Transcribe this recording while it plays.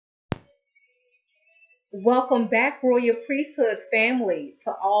Welcome back, Royal Priesthood Family,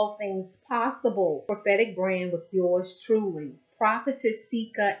 to All Things Possible, prophetic brand with yours truly, Prophetess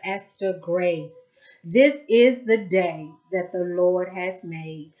SekaGrace. This is the day that the Lord has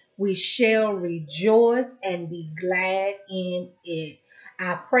made. We shall rejoice and be glad in it.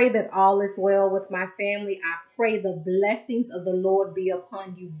 I pray that all is well with my family. I pray the blessings of the Lord be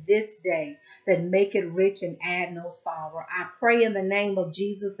upon you this day, that make it rich and add no sorrow. I pray in the name of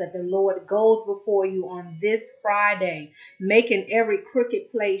Jesus that the Lord goes before you on this Friday, making every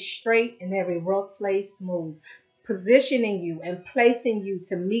crooked place straight and every rough place smooth, positioning you and placing you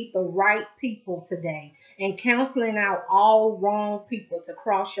to meet the right people today, and counseling out all wrong people to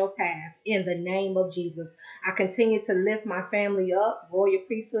cross your path in the name of Jesus. I continue to lift my family up, Royal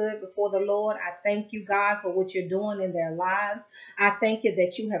Priesthood, before the Lord. I thank you, God, for what you're doing in their lives. I thank you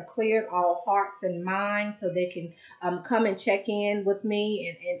that you have cleared all hearts and minds so they can come and check in with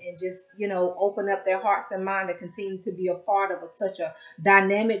me and just, open up their hearts and mind to continue to be a part of such a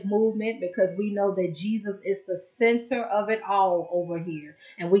dynamic movement, because we know that Jesus is the center of it all over here.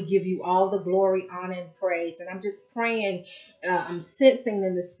 And we give you all the glory, honor, and praise. And I'm just praying, I'm sensing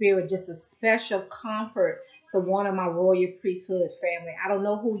in the spirit just a special comfort to one of my royal priesthood family. I don't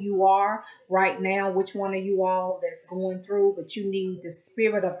know who you are right now, which one of you all that's going through, but you need the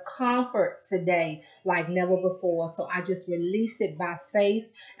spirit of comfort today like never before. So I just release it by faith,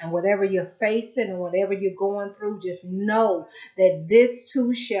 and whatever you're facing and whatever you're going through, just know that this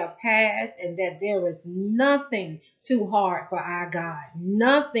too shall pass, and that there is nothing too hard for our God.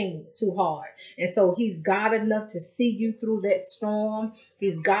 Nothing too hard. And so he's God enough to see you through that storm.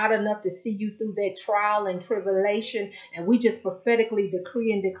 He's God enough to see you through that trial and tribulation. And we just prophetically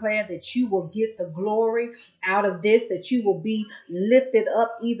decree and declare that you will get the glory out of this, that you will be lifted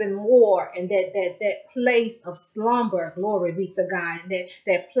up even more, and that place of slumber, glory be to God, and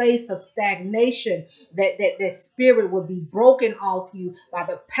that place of stagnation, that spirit will be broken off you by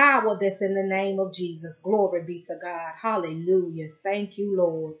the power that's in the name of Jesus. Glory be to God. Hallelujah. Thank you,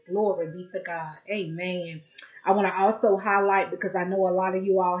 Lord. Glory be to God. Amen. I want to also highlight, because I know a lot of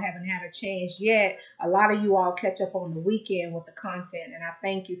you all haven't had a chance yet, a lot of you all catch up on the weekend with the content, and I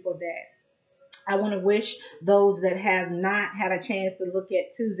thank you for that. I want to wish those that have not had a chance to look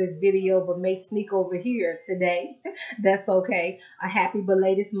at Tuesday's video but may sneak over here today, that's okay, a happy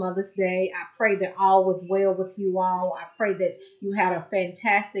belated Mother's Day. I pray that all was well with you all. I pray that you had a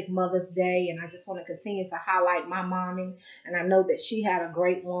fantastic Mother's Day, and I just want to continue to highlight my mommy, and I know that she had a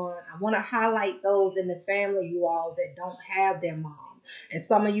great one. I want to highlight those in the family, you all, that don't have their mom. And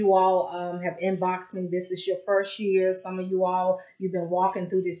some of you all have inboxed me. This is your first year. Some of you all, you've been walking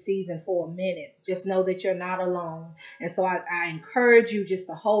through this season for a minute. Just know that you're not alone. And so I encourage you just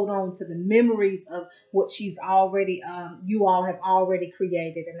to hold on to the memories of what she's already, you all have already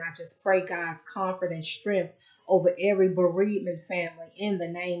created. And I just pray God's comfort and strength over every bereavement family in the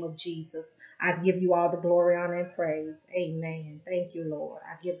name of Jesus. I give you all the glory, honor, and praise. Amen. Thank you, Lord.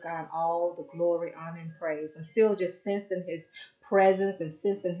 I give God all the glory, honor, and praise. I'm still just sensing his presence and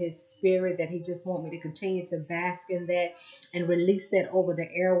sensing his spirit, that he just want me to continue to bask in that and release that over the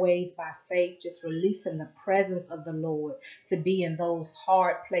airways by faith, just releasing the presence of the Lord to be in those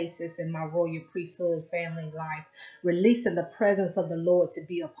hard places in my royal priesthood family life, releasing the presence of the Lord to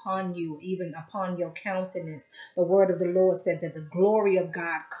be upon you, even upon your countenance. The word of the Lord said that the glory of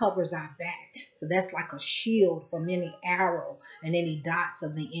God covers our back. So that's like a shield from any arrow and any dots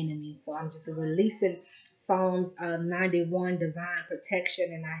of the enemy. So I'm just releasing Psalms 91, divine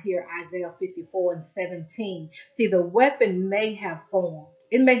protection, and I hear Isaiah 54:17. See, the weapon may have formed.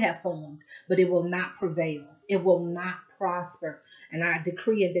 It may have formed, but it will not prevail. It will not prosper. And I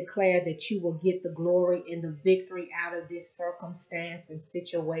decree and declare that you will get the glory and the victory out of this circumstance and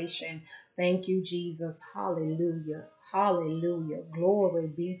situation. Thank you, Jesus. Hallelujah. Hallelujah. Glory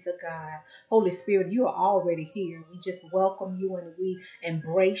be to God. Holy Spirit, you are already here. We just welcome you and we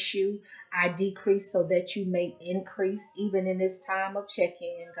embrace you. I decrease so that you may increase, even in this time of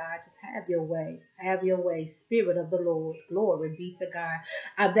check-in. God, just have your way. Have your way. Spirit of the Lord. Glory be to God.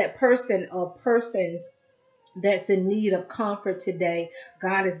 That person or persons that's in need of comfort today,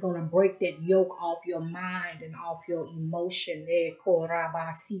 God is going to break that yoke off your mind and off your emotion. The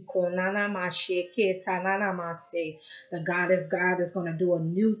God is going to do a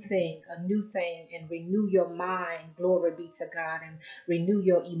new thing, and renew your mind. Glory be to God, and renew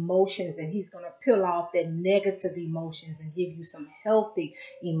your emotions. And he's going to peel off that negative emotions and give you some healthy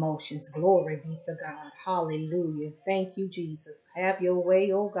emotions. Glory be to God. Hallelujah. Thank you, Jesus. Have your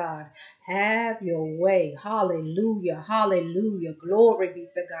way, oh God. Have your way. Hallelujah. Hallelujah. Glory be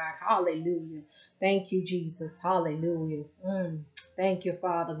to God. Hallelujah. Thank you, Jesus. Hallelujah. Thank you,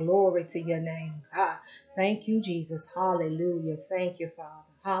 Father. Glory to your name. Ah, thank you, Jesus. Hallelujah. Thank you, Father.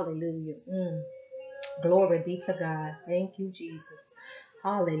 Hallelujah. Glory be to God. Thank you, Jesus.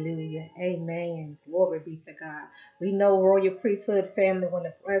 Hallelujah. Amen. Glory be to God. We know, Royal Priesthood Family, when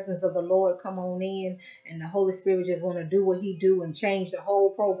the presence of the Lord come on in and the Holy Spirit just want to do what he do and change the whole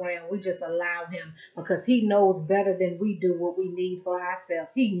program, we just allow him because he knows better than we do what we need for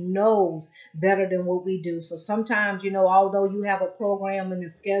ourselves. He knows better than what we do. So sometimes, although you have a program and a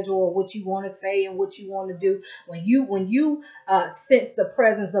schedule of what you want to say and what you want to do, when you sense the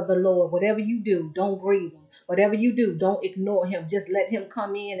presence of the Lord, whatever you do, don't grieve him. Whatever you do, don't ignore him. Just let him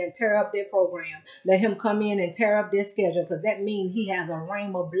come in and tear up their program. Let him come in and tear up their schedule, because that means he has a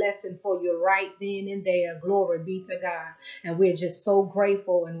rhema blessing for you right then and there. Glory be to God. And we're just so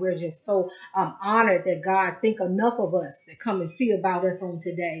grateful, and we're just so honored that God think enough of us to come and see about us on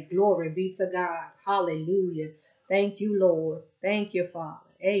today. Glory be to God. Hallelujah. Thank you, Lord. Thank you, Father.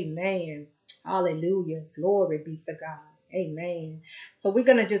 Amen. Hallelujah. Glory be to God. Amen. So we're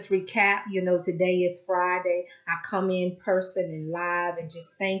going to just recap. Today is Friday. I come in person and live and just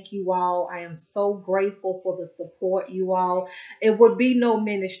thank you all. I am so grateful for the support, you all. It would be no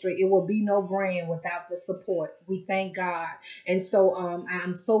ministry. It would be no brand without the support. We thank God. And so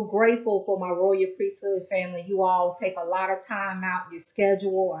I'm so grateful for my Royal Priesthood family. You all take a lot of time out your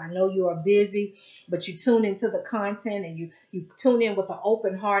schedule. I know you are busy, but you tune into the content and you tune in with an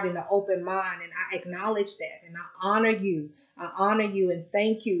open heart and an open mind. And I acknowledge that and I honor you. I honor you and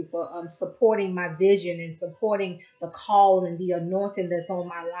thank you for supporting my vision and supporting the call and the anointing that's on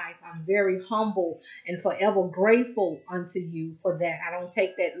my life. I'm very humble and forever grateful unto you for that. I don't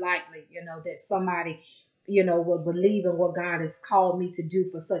take that lightly, that somebody will believe in what God has called me to do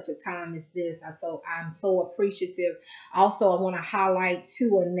for such a time as this. I'm so appreciative. Also, I want to highlight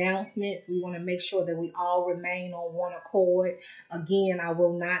 2 announcements. We want to make sure that we all remain on one accord. Again, I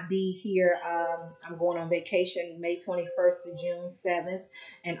will not be here. I'm going on vacation May 21st to June 7th.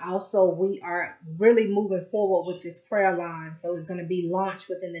 And also, we are really moving forward with this prayer line. So it's going to be launched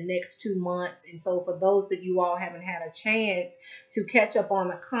within the next 2 months. And so for those that you all haven't had a chance to catch up on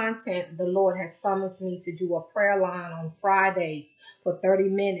the content, the Lord has summoned me to do a prayer line on Fridays for 30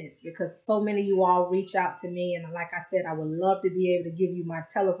 minutes because so many of you all reach out to me. And like I said, I would love to be able to give you my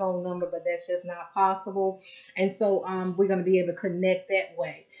telephone number, but that's just not possible. And so we're going to be able to connect that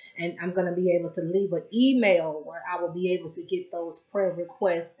way. And I'm going to be able to leave an email where I will be able to get those prayer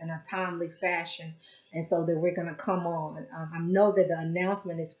requests in a timely fashion. And so that we're going to come on. I know that the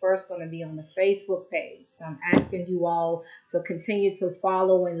announcement is first going to be on the Facebook page. So I'm asking you all to continue to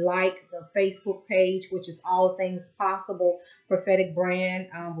follow and like the Facebook page, which is All Things Possible Prophetic Brand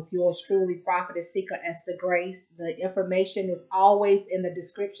with yours truly, Prophetess SekaGrace. The information is always in the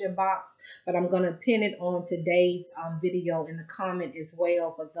description box, but I'm going to pin it on today's video in the comment as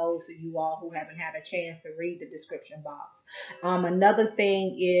well for those of you all who haven't had a chance to read the description box. Another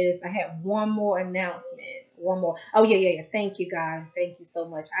thing is I have one more announcement. Oh, yeah. Thank you, guys. Thank you so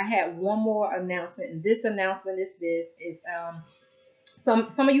much. I had one more announcement, and this announcement is some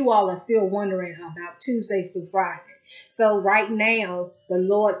of you all are still wondering about Tuesdays through Friday. So right now, the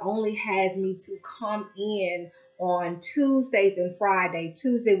Lord only has me to come in on Tuesdays and Friday.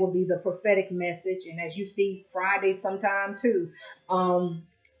 Tuesday will be the prophetic message, and as you see, Friday sometime too.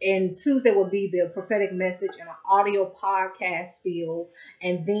 And Tuesday will be the prophetic message in an audio podcast field.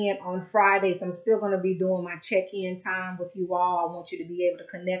 And then on Fridays, I'm still going to be doing my check-in time with you all. I want you to be able to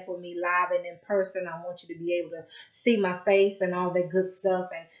connect with me live and in person. I want you to be able to see my face and all that good stuff.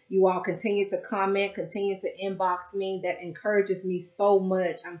 And you all continue to comment, continue to inbox me. That encourages me so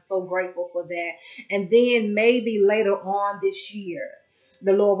much. I'm so grateful for that. And then maybe later on this year,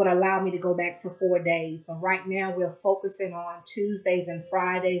 the Lord would allow me to go back to 4 days. But right now we're focusing on Tuesdays and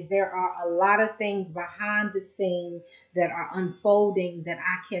Fridays. There are a lot of things behind the scene that are unfolding that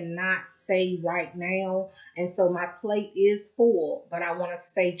I cannot say right now. And so my plate is full, but I want to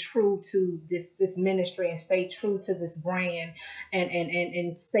stay true to this ministry and stay true to this brand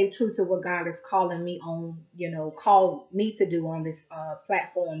and stay true to what God is calling me on, called me to do on this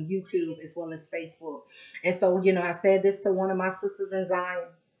platform, YouTube, as well as Facebook. And so, I said this to one of my sisters in Zion: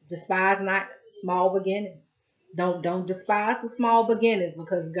 despise not small beginnings. Don't despise the small beginnings,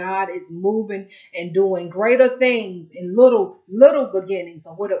 because God is moving and doing greater things in little beginnings,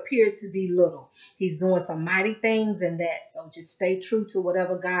 or what appear to be little. He's doing some mighty things in that. So just stay true to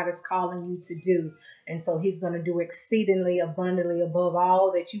whatever God is calling you to do. And so he's going to do exceedingly abundantly above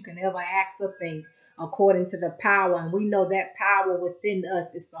all that you can ever ask or think, according to the power. And we know that power within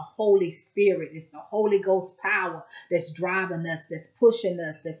us is the Holy Spirit. It's the Holy Ghost power that's driving us, that's pushing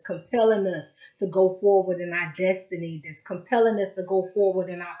us, that's compelling us to go forward in our destiny, that's compelling us to go forward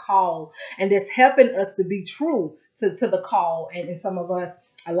in our call, and that's helping us to be true to the call. And some of us,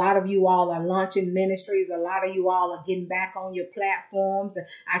 a lot of you all are launching ministries. A lot of you all are getting back on your platforms. And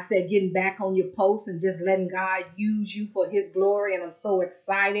I said getting back on your posts and just letting God use you for his glory. And I'm so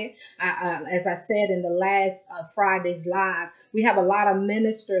excited. As I said in the last Friday's live, we have a lot of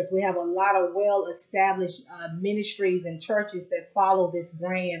ministers. We have a lot of well-established ministries and churches that follow this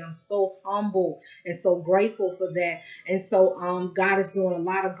brand. I'm so humble and so grateful for that. And so God is doing a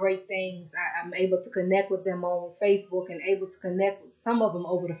lot of great things. I'm able to connect with them on Facebook and able to connect with some of them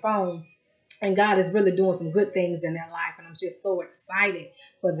over the phone. And God is really doing some good things in their life. And I'm just so excited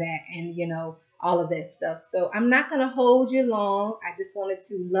for that. And, all of that stuff. So I'm not going to hold you long. I just wanted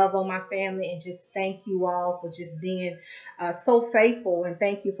to love on my family and just thank you all for just being so faithful. And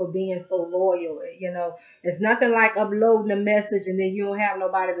thank you for being so loyal. It's nothing like uploading a message and then you don't have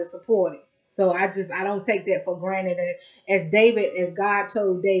nobody to support it. So I don't take that for granted. And as God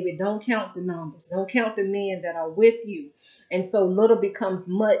told David, don't count the numbers. Don't count the men that are with you. And so little becomes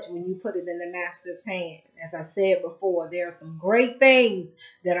much when you put it in the master's hand. As I said before, there are some great things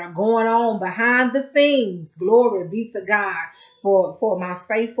that are going on behind the scenes. Glory be to God for my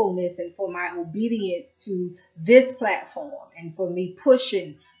faithfulness and for my obedience to this platform and for me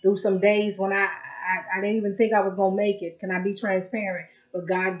pushing through some days when I didn't even think I was going to make it. Can I be transparent? But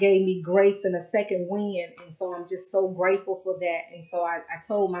God gave me grace and a second wind. And so I'm just so grateful for that. And so I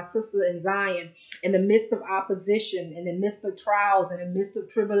told my sister in Zion, in the midst of opposition, in the midst of trials, in the midst of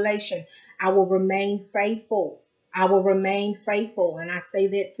tribulation, I will remain faithful. I will remain faithful. And I say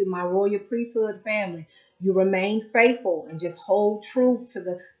that to my royal priesthood family. You remain faithful and just hold true to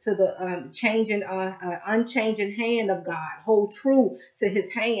the unchanging hand of God. Hold true to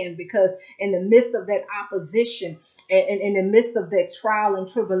his hand, because in the midst of that opposition, and in the midst of that trial and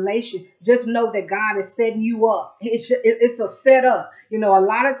tribulation, just know that God is setting you up. It's a setup. A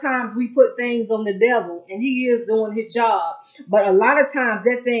lot of times we put things on the devil and he is doing his job. But a lot of times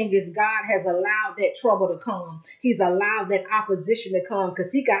that thing is God has allowed that trouble to come. He's allowed that opposition to come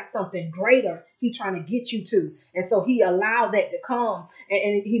because he got something greater he trying to get you to. And so he allowed that to come,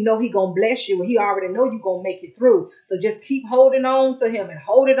 and he know he gonna bless you, and he already know you gonna make it through. So just keep holding on to him and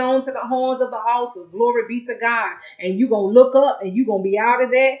holding on to the horns of the altar. Glory be to God. And you gonna look up and you gonna be out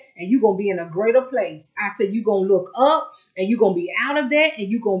of that and you gonna be in a greater place. I said you gonna look up and you gonna be out of that and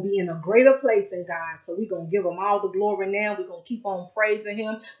you gonna be in a greater place in God. So we gonna give him all the glory now. We're gonna keep on praising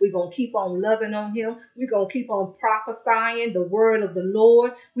him. We're gonna keep on loving on him. We're gonna keep on prophesying the word of the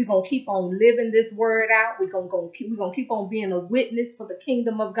Lord. We're gonna keep on living this word out. We're gonna keep on being a witness for the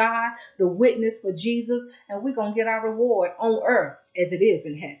kingdom of God, the witness for Jesus, and we're gonna get our reward on earth as it is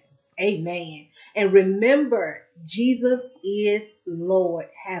in heaven. Amen. And remember, Jesus is Lord.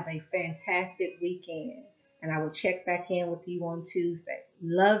 Have a fantastic weekend. And I will check back in with you on Tuesday.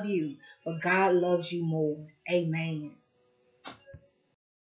 Love you, but God loves you more. Amen.